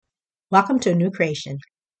Welcome to A New Creation.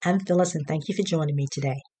 I'm Phyllis and thank you for joining me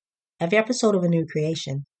today. Every episode of A New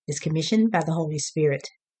Creation is commissioned by the Holy Spirit.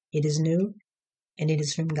 It is new and it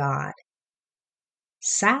is from God.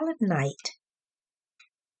 Silent Night.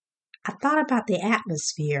 I thought about the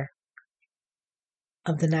atmosphere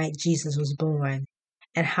of the night Jesus was born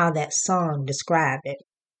and how that song described it.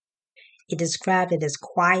 It described it as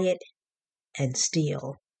quiet and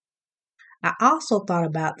still. I also thought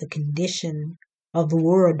about the condition of the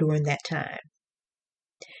world during that time.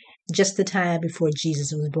 Just the time before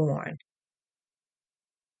Jesus was born.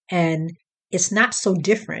 And it's not so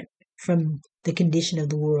different from the condition of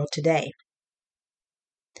the world today.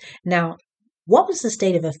 Now, what was the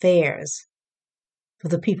state of affairs for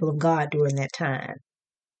the people of God during that time?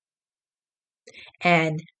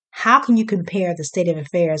 And how can you compare the state of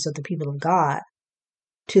affairs of the people of God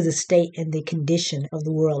to the state and the condition of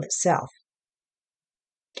the world itself?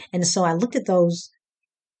 And so I looked at those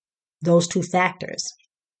two factors.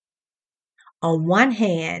 On one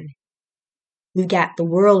hand, we've got the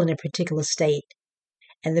world in a particular state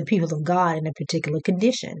and the people of God in a particular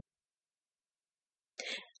condition.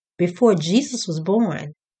 Before Jesus was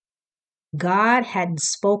born, God hadn't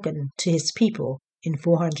spoken to his people in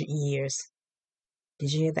 400 years.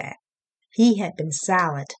 Did you hear that? He had been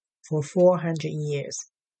silent for 400 years.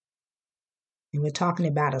 And we're talking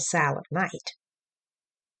about a silent night.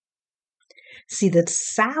 See, the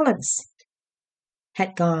silence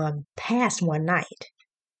had gone past one night.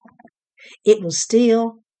 It was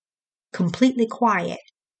still completely quiet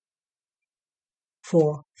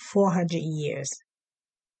for 400 years.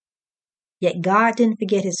 Yet God didn't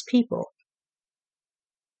forget his people.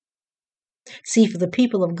 See, for the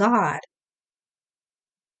people of God,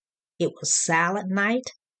 it was silent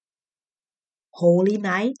night, holy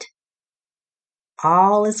night,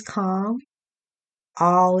 all is calm,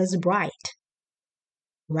 all is bright.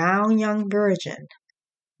 Round young virgin,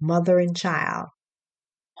 mother and child,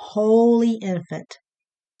 holy infant,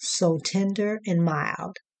 so tender and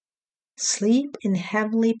mild. Sleep in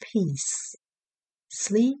heavenly peace,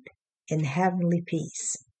 sleep in heavenly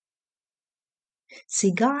peace.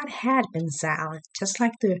 See, God had been silent, just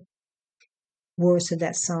like the words of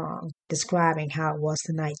that song describing how it was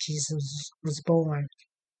the night Jesus was born.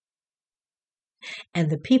 And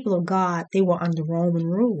the people of God, they were under Roman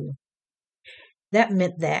rule. That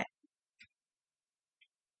meant that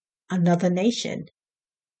another nation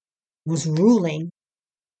was ruling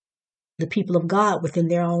the people of God within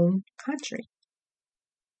their own country.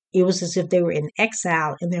 It was as if they were in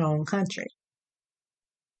exile in their own country.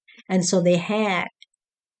 And so they had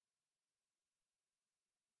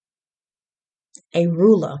a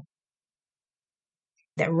ruler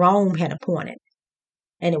that Rome had appointed,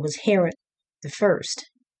 and it was Herod the First.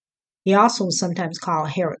 He also was sometimes called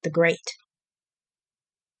Herod the Great.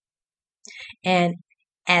 And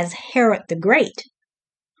as Herod the Great,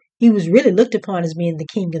 he was really looked upon as being the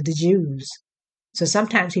king of the Jews. So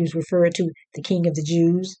sometimes he was referred to the king of the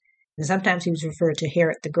Jews, and sometimes he was referred to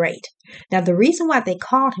Herod the Great. Now, the reason why they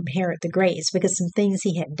called him Herod the Great is because some things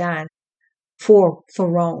he had done for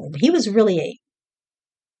Rome. He was really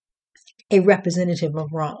a representative of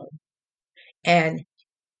Rome. And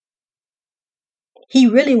he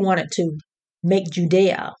really wanted to make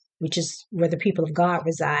Judea, which is where the people of God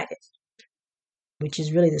resided, which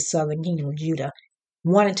is really the southern kingdom of Judah,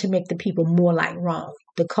 wanted to make the people more like Rome,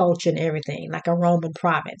 the culture and everything, like a Roman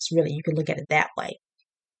province, really. You can look at it that way.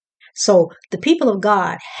 So the people of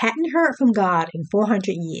God hadn't heard from God in 400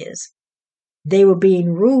 years. They were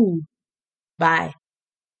being ruled by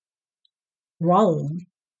Rome.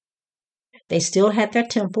 They still had their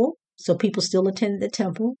temple, so people still attended the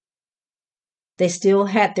temple. They still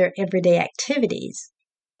had their everyday activities,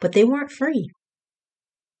 but they weren't free.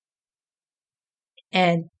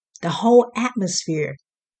 And the whole atmosphere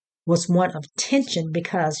was one of tension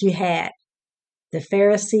because you had the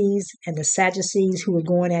Pharisees and the Sadducees who were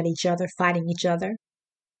going at each other, fighting each other.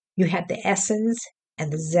 You had the Essenes and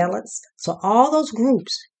the Zealots. So all those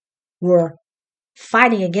groups were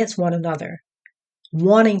fighting against one another,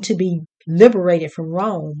 wanting to be liberated from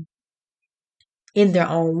Rome in their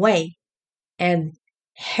own way. And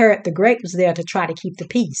Herod the Great was there to try to keep the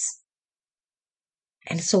peace.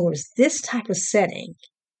 And so it was this type of setting,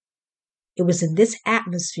 it was in this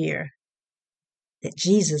atmosphere that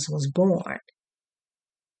Jesus was born.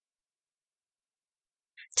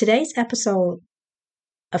 Today's episode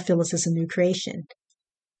of Phyllis is a New Creation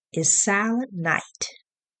is Silent Night.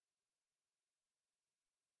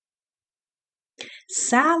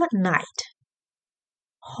 Silent night,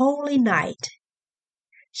 holy night,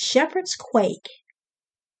 shepherds quake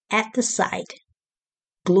at the sight,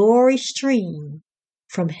 glory stream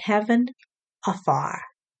from heaven afar.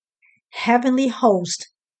 Heavenly hosts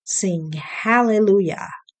sing hallelujah.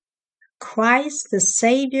 Christ the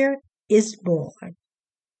Savior is born.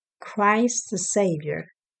 Christ the Savior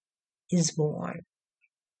is born.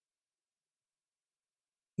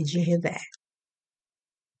 Did you hear that?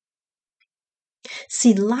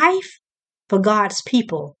 See, life for God's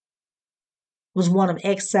people was one of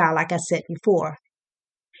exile, like I said before.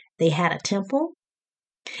 They had a temple,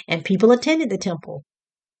 and people attended the temple,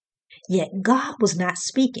 yet God was not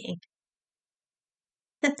speaking.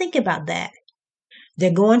 Now think about that.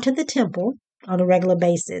 They're going to the temple on a regular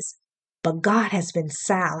basis, but God has been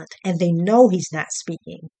silent, and they know He's not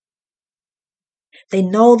speaking. They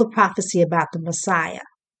know the prophecy about the Messiah,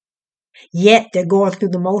 yet they're going through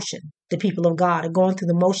the motion. The people of God are going through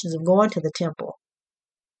the motions of going to the temple,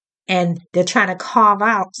 and they're trying to carve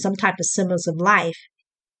out some type of semblance of life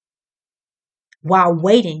while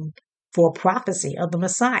waiting for a prophecy of the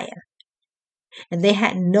Messiah. And they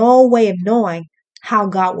had no way of knowing how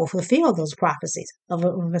God will fulfill those prophecies of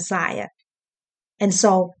a Messiah. And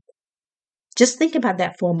so just think about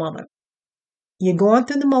that for a moment. You're going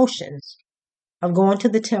through the motions of going to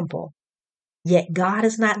the temple, yet God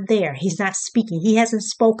is not there. He's not speaking. He hasn't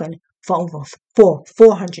spoken for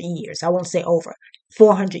 400 years. I won't say over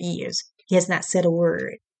 400 years. He has not said a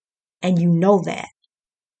word. And you know that.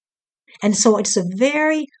 And so it's a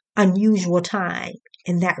very unusual time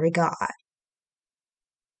in that regard.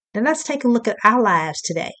 Now let's take a look at our lives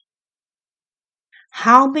today.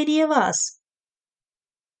 How many of us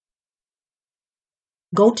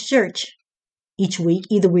go to church each week?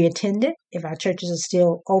 Either we attend it, if our churches are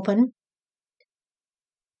still open,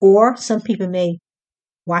 or some people may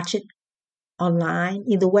watch it online.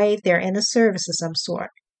 Either way, they're in a service of some sort,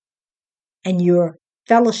 and you're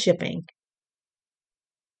fellowshipping.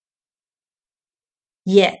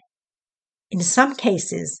 Yet, in some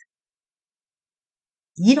cases,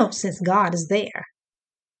 you don't sense God is there.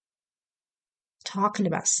 Talking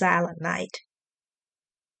about silent night.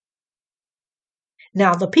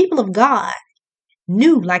 Now, the people of God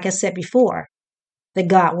knew, like I said before, that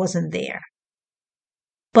God wasn't there.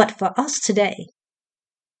 But for us today,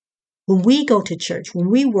 when we go to church, when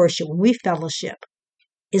we worship, when we fellowship,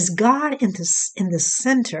 is God in the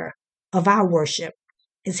center of our worship?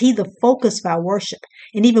 Is He the focus of our worship?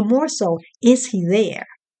 And even more so, is He there?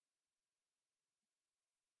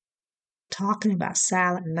 Talking about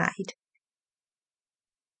silent night.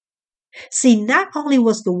 See, not only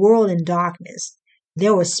was the world in darkness,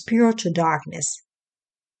 there was spiritual darkness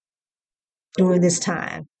during this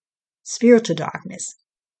time. Spiritual darkness.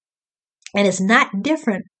 And it's not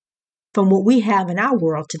different from what we have in our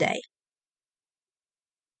world today.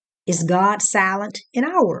 Is God silent in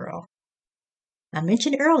our world? I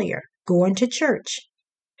mentioned earlier, going to church.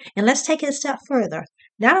 And let's take it a step further.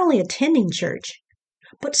 Not only attending church,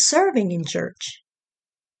 but serving in church,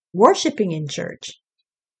 worshiping in church,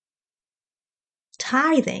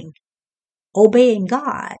 tithing, obeying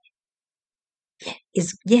God.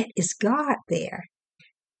 Yet is God there?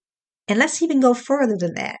 And let's even go further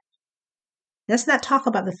than that. Let's not talk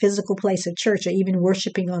about the physical place of church or even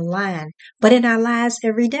worshiping online, but in our lives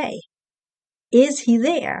every day. Is He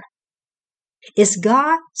there? Is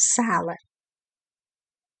God silent?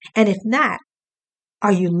 And if not,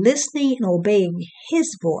 are you listening and obeying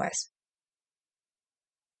His voice?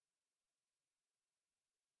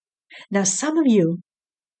 Now, some of you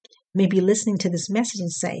may be listening to this message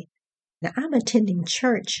and say, now I'm attending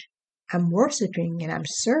church, I'm worshiping and I'm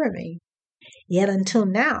serving, yet until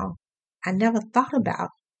now, I never thought about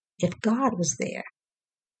if God was there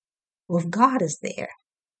or if God is there.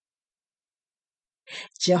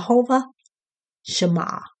 Jehovah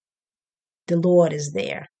Shammah, the Lord is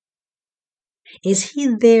there. Is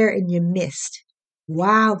He there in your midst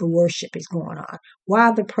while the worship is going on,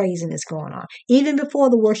 while the praising is going on? Even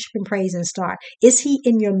before the worship and praising start, is He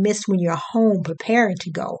in your midst when you're home preparing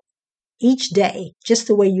to go? Each day, just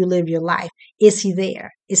the way you live your life, is He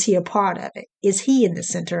there? Is He a part of it? Is He in the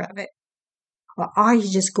center of it? Or are you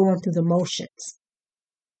just going through the motions?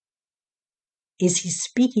 Is He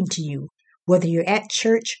speaking to you, whether you're at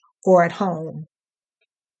church or at home?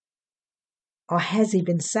 Or has He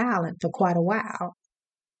been silent for quite a while?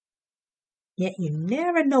 Yet you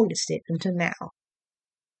never noticed it until now.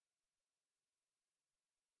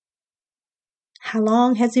 How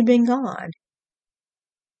long has He been gone?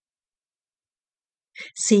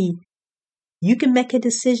 See, you can make a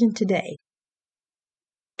decision today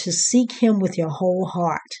to seek Him with your whole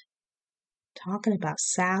heart. Talking about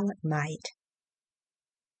silent night.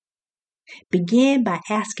 Begin by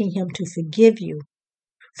asking Him to forgive you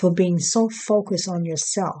for being so focused on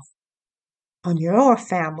yourself on your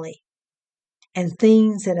family and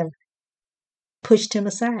things that have pushed him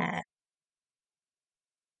aside.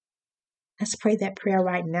 Let's pray that prayer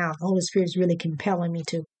right now. The Holy Spirit is really compelling me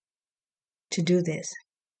to do this.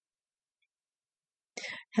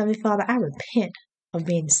 Heavenly Father, I repent of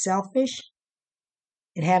being selfish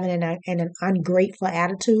and having an ungrateful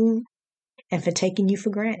attitude and for taking you for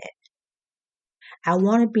granted. I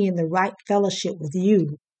want to be in the right fellowship with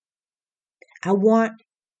you. I want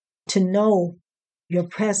to know your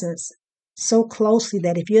presence so closely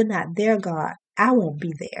that if you're not there, God, I won't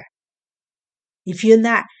be there. If you're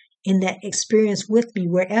not in that experience with me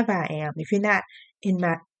wherever I am, if you're not in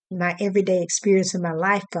my everyday experience in my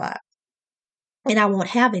life, God, and I won't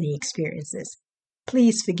have any experiences,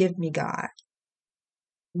 please forgive me, God.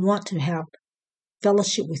 I want to have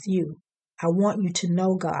fellowship with you. I want you to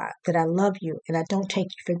know, God, that I love you and I don't take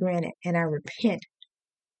you for granted, and I repent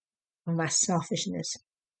of my selfishness.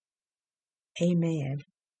 Amen.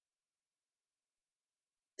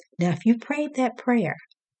 Now, if you prayed that prayer,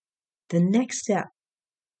 the next step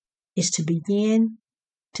is to begin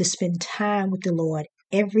to spend time with the Lord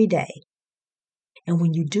every day. And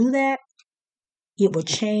when you do that, it will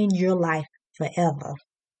change your life forever.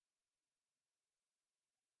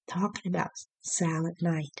 Talking about silent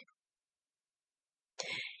night.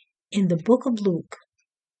 In the book of Luke,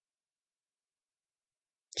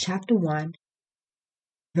 chapter 1,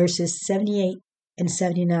 verses 78 and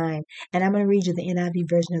 79, and I'm going to read you the NIV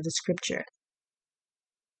version of the scripture.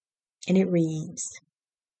 And it reads,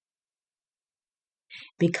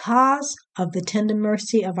 "Because of the tender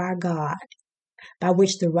mercy of our God, by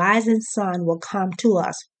which the rising sun will come to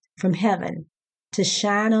us from heaven to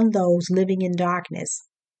shine on those living in darkness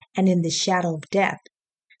and in the shadow of death,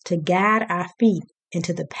 to guide our feet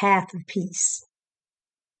into the path of peace."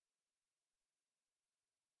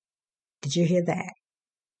 Did you hear that?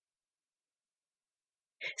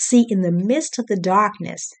 See, in the midst of the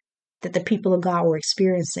darkness that the people of God were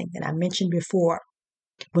experiencing, that I mentioned before,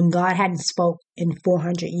 when God hadn't spoke in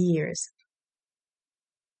 400 years,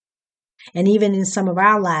 and even in some of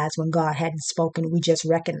our lives when God hadn't spoken, we just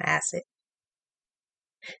recognize it.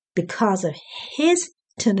 Because of his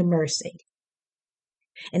tender mercy.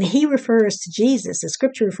 And he refers to Jesus, the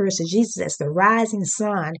scripture refers to Jesus as the rising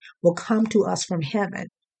sun will come to us from heaven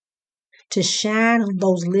to shine on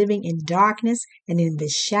those living in darkness and in the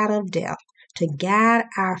shadow of death, to guide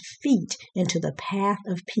our feet into the path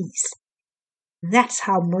of peace. That's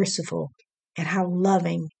how merciful and how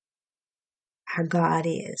loving our God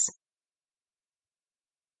is.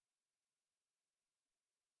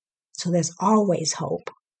 So there's always hope.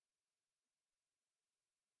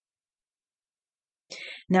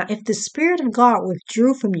 Now, if the Spirit of God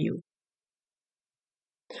withdrew from you,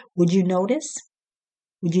 would you notice?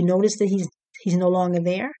 Would you notice that he's no longer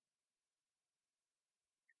there?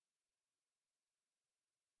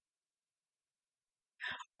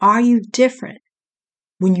 Are you different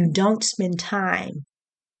when you don't spend time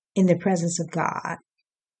in the presence of God?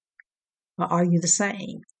 Or are you the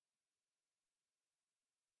same?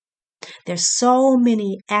 There's so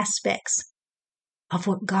many aspects of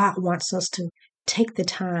what God wants us to take the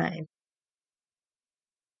time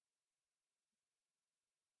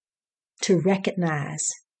to recognize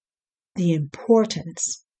the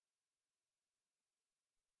importance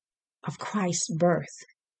of Christ's birth,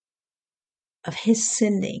 of his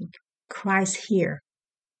sending Christ here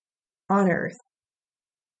on earth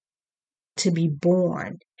to be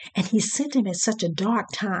born. And he sent him at such a dark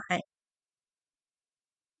time.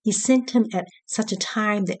 He sent him at such a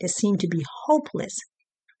time that it seemed to be hopeless,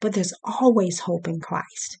 but there's always hope in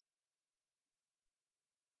Christ.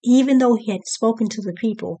 Even though he had spoken to the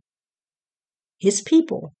people, his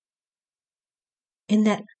people, in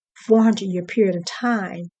that 400-year period of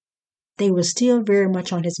time, they were still very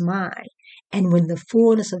much on his mind. And when the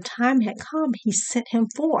fullness of time had come, he sent him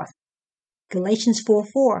forth. Galatians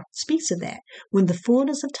 4:4 speaks of that. When the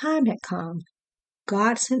fullness of time had come,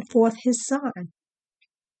 God sent forth his son,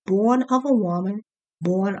 born of a woman,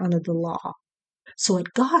 born under the law. So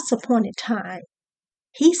at God's appointed time,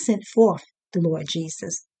 he sent forth the Lord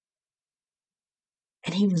Jesus.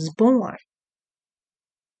 And he was born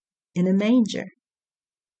in a manger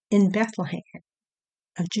in Bethlehem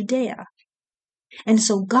of Judea. And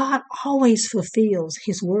so God always fulfills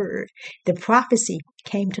his word. The prophecy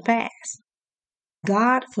came to pass.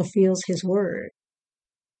 God fulfills his word,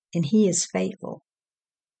 and he is faithful.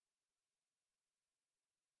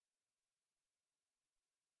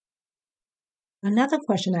 Another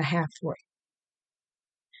question I have for you.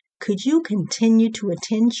 Could you continue to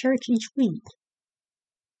attend church each week?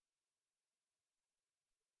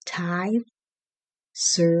 Tithe,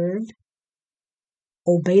 serve,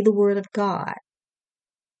 obey the word of God,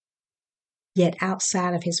 yet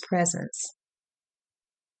outside of his presence.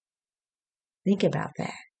 Think about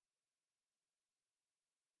that.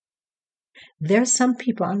 There are some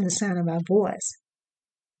people under the sound of my voice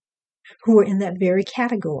who are in that very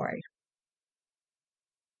category.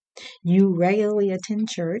 You regularly attend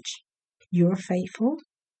church, you are faithful,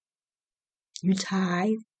 you tithe,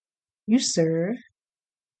 you serve,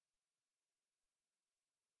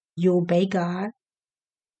 you obey God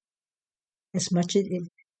as much as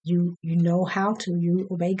you know how to, you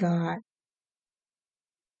obey God.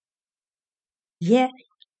 Yet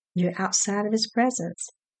you're outside of his presence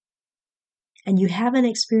and you haven't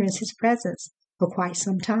experienced his presence for quite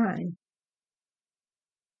some time.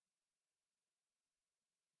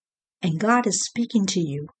 And God is speaking to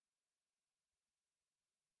you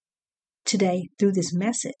today through this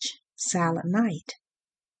message, Silent Night.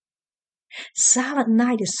 Silent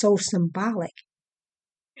night is so symbolic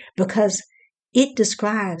because it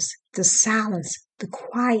describes the silence, the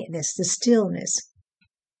quietness, the stillness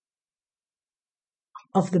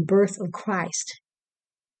of the birth of Christ.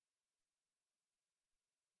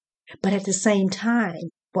 But at the same time,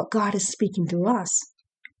 what God is speaking through us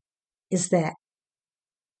is that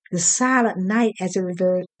the silent night, as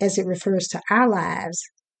it refers to our lives,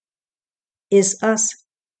 is us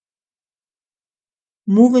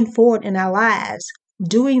moving forward in our lives,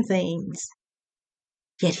 doing things,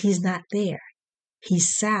 yet he's not there.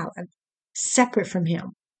 He's silent, separate from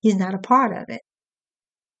him. He's not a part of it.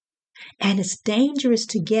 And it's dangerous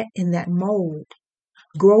to get in that mode,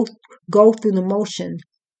 go through the motion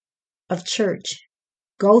of church,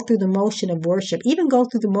 go through the motion of worship, even go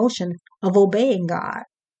through the motion of obeying God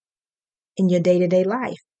in your day-to-day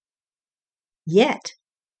life. Yet,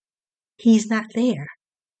 he's not there.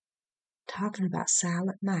 Talking about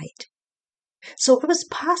silent night. So it was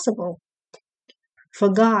possible for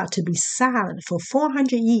God to be silent for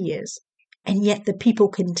 400 years, and yet the people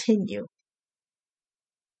continue.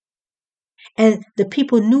 And the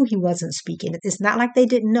people knew he wasn't speaking. It's not like they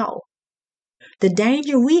didn't know. The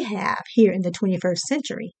danger we have here in the 21st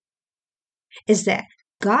century is that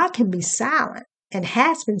God can be silent and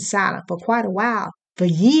has been silent for quite a while, for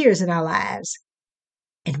years in our lives,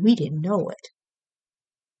 and we didn't know it.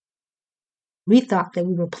 We thought that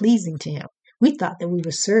we were pleasing to him. We thought that we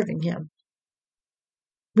were serving him.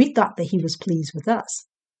 We thought that he was pleased with us.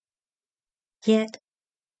 Yet,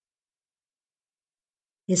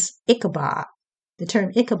 it's Ichabod, the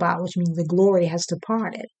term Ichabod, which means the glory has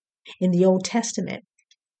departed. In the Old Testament,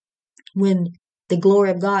 when the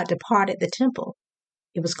glory of God departed the temple,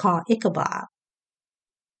 it was called Ichabod.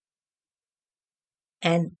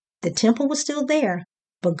 And the temple was still there,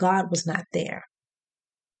 but God was not there.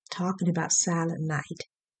 Talking about silent night.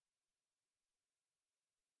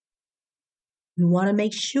 We want to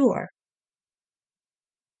make sure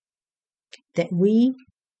that we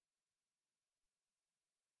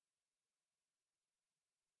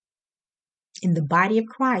in the body of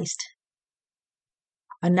Christ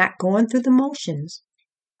are not going through the motions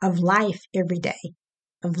of life every day,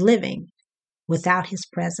 of living without his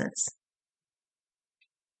presence.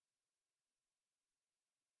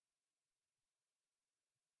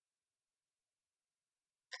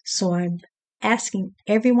 So I'm asking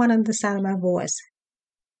everyone on the sound of my voice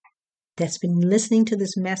that's been listening to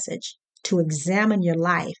this message to examine your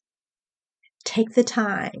life. Take the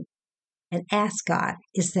time and ask God,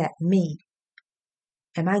 is that me?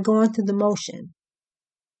 Am I going through the motion,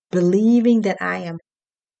 believing that I am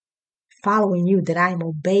following you, that I am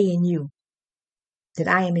obeying you, that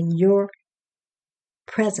I am in your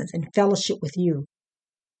presence and fellowship with you?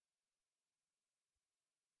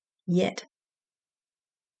 Yet,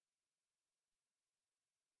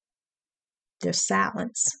 there's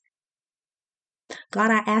silence.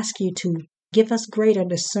 God, I ask you to give us greater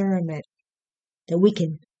discernment, that we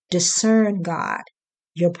can discern, God,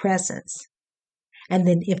 your presence. And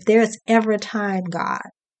then if there's ever a time, God,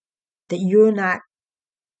 that you're not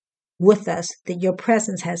with us, that your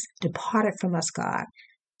presence has departed from us, God,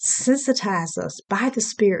 sensitize us by the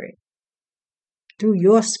Spirit, through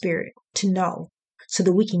your Spirit, to know, so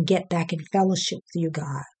that we can get back in fellowship with you,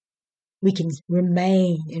 God. We can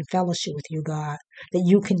remain in fellowship with you, God, that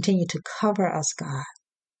you continue to cover us, God.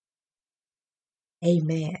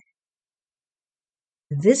 Amen.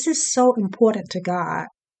 This is so important to God,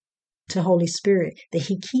 to Holy Spirit, that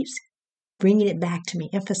he keeps bringing it back to me,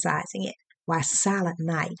 emphasizing it. Why silent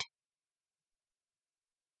night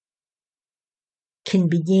can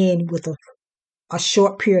begin with a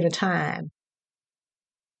short period of time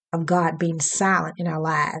of God being silent in our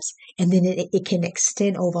lives, and then it can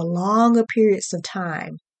extend over longer periods of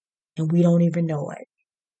time, and we don't even know it.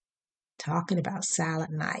 talking about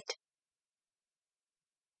Silent Night.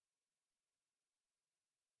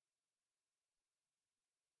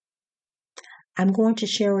 I'm going to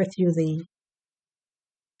share with you the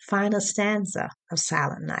final stanza of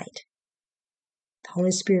Silent Night. The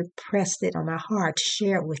Holy Spirit pressed it on my heart to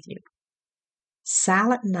share it with you.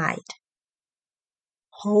 Silent night,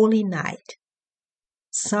 holy night,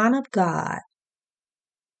 Son of God,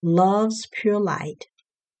 love's pure light,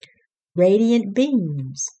 radiant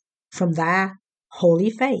beams from thy holy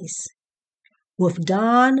face, with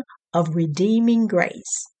dawn of redeeming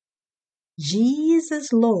grace.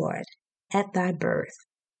 Jesus, Lord, at thy birth.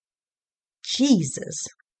 Jesus,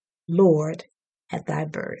 Lord, at thy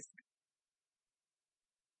birth.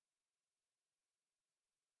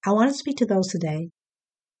 I want to speak to those today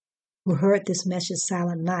who heard this message,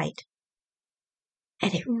 Silent Night,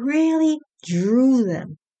 and it really drew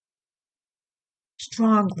them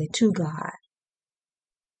strongly to God.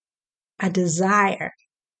 A desire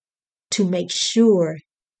to make sure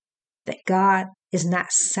that God is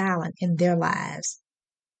not silent in their lives.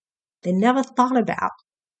 They never thought about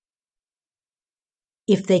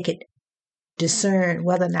if they could discern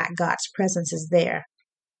whether or not God's presence is there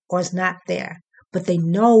or is not there. But they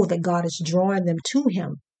know that God is drawing them to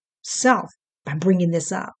Himself by bringing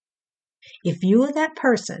this up. If you are that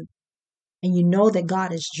person and you know that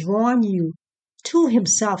God is drawing you to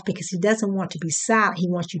Himself because He doesn't want to be silent, He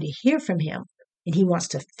wants you to hear from Him and He wants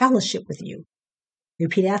to fellowship with you.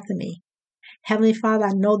 Repeat after me. Heavenly Father,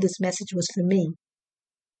 I know this message was for me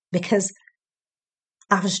because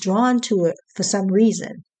I was drawn to it for some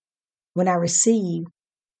reason when I received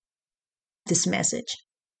this message.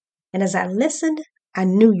 And as I listened, I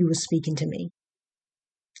knew you were speaking to me.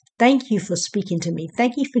 Thank you for speaking to me.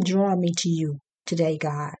 Thank you for drawing me to you today,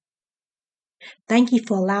 God. Thank you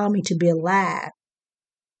for allowing me to be alive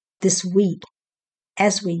this week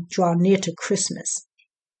as we draw near to Christmas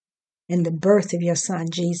and the birth of your Son,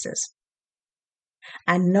 Jesus.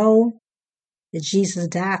 I know that Jesus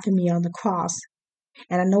died for me on the cross,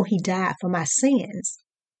 and I know He died for my sins,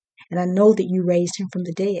 and I know that you raised Him from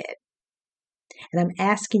the dead. And I'm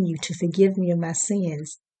asking you to forgive me of my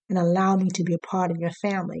sins and allow me to be a part of your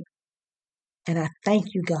family. And I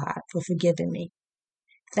thank you, God, for forgiving me.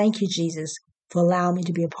 Thank you, Jesus, for allowing me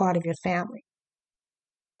to be a part of your family.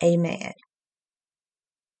 Amen.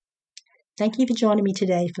 Thank you for joining me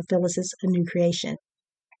today for Phyllis's A New Creation.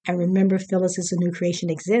 And remember, Phyllis's A New Creation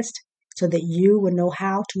exists so that you will know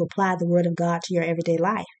how to apply the Word of God to your everyday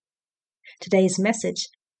life. Today's message,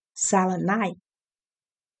 Silent Night,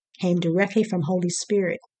 came directly from Holy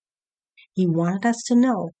Spirit. He wanted us to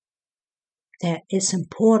know that it's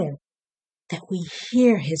important that we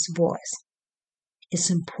hear His voice.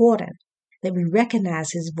 It's important that we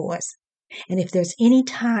recognize His voice. And if there's any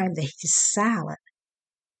time that He's silent,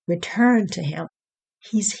 return to Him.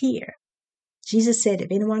 He's here. Jesus said,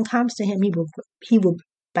 if anyone comes to Him, He will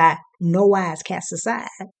by no wise cast aside.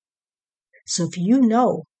 So if you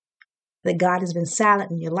know that God has been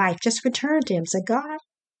silent in your life, just return to Him. Say, God,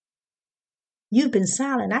 you've been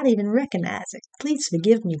silent. I didn't even recognize it. Please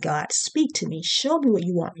forgive me, God. Speak to me. Show me what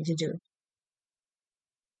you want me to do.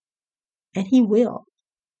 And He will.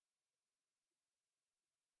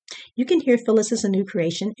 You can hear Phyllis's A New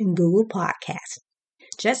Creation in Google Podcasts.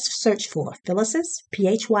 Just search for Phyllis's,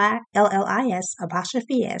 Phyllis,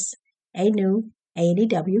 apostrophe S, A New,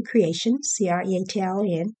 A-N-E-W, Creation,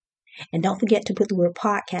 Creaton. And don't forget to put the word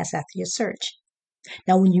podcast after your search.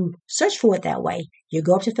 Now, when you search for it that way, you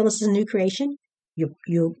go up to Phyllis's A New Creation.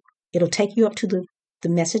 It'll take you up to the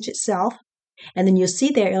message itself. And then you'll see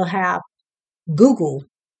there, it'll have Google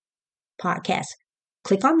Podcast.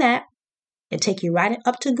 Click on that. It'll take you right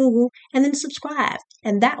up to Google and then subscribe.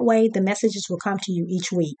 And that way, the messages will come to you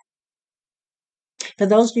each week. For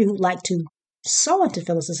those of you who like to sow into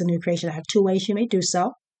Phyllis's A New Creation, I have two ways you may do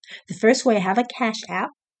so. The first way, I have a Cash App.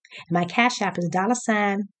 My Cash App is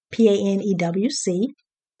 $PANEWC.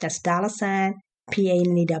 That's $PANEWC.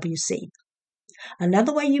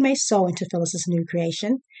 Another way you may sow into Phyllis's A New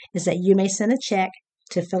Creation is that you may send a check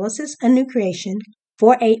to Phyllis's A New Creation,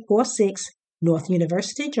 4846 North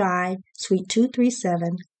University Drive, Suite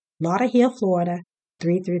 237, Lauderhill, Florida,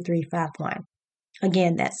 33351.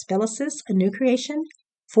 Again, that's Phyllis's A New Creation,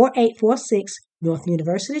 4846 North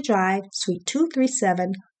University Drive, Suite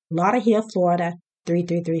 237, Lauderhill, Florida,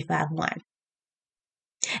 33351.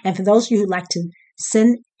 And for those of you who'd like to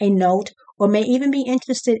send a note or may even be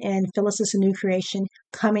interested in Phyllis's A New Creation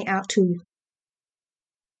coming out to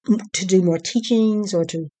do more teachings or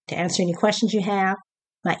to answer any questions you have,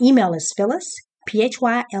 my email is Phyllis,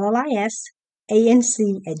 PHYLLISANC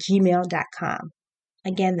 @gmail.com.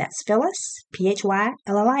 Again, that's Phyllis,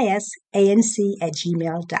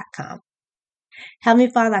 PhyllisAnc@gmail.com. Heavenly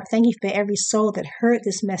Father, I thank you for every soul that heard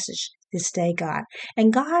this message this day, God.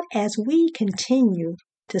 And God, as we continue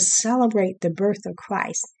to celebrate the birth of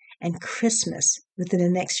Christ and Christmas within the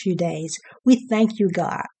next few days, we thank you,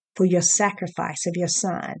 God, for your sacrifice of your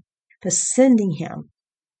Son, for sending him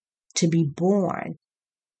to be born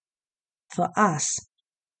for us.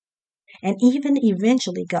 And even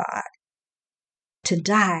eventually, God, to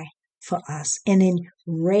die for us and then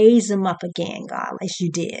raise him up again, God, as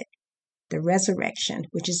you did. The resurrection,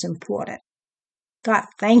 which is important. God,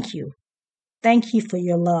 thank you. Thank you for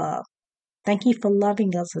your love. Thank you for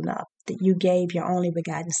loving us enough that you gave your only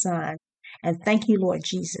begotten Son. And thank you, Lord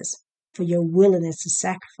Jesus, for your willingness to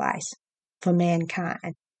sacrifice for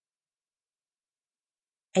mankind.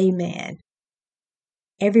 Amen.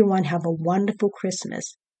 Everyone have a wonderful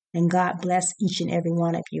Christmas, and God bless each and every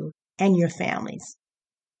one of you and your families.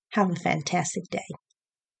 Have a fantastic day.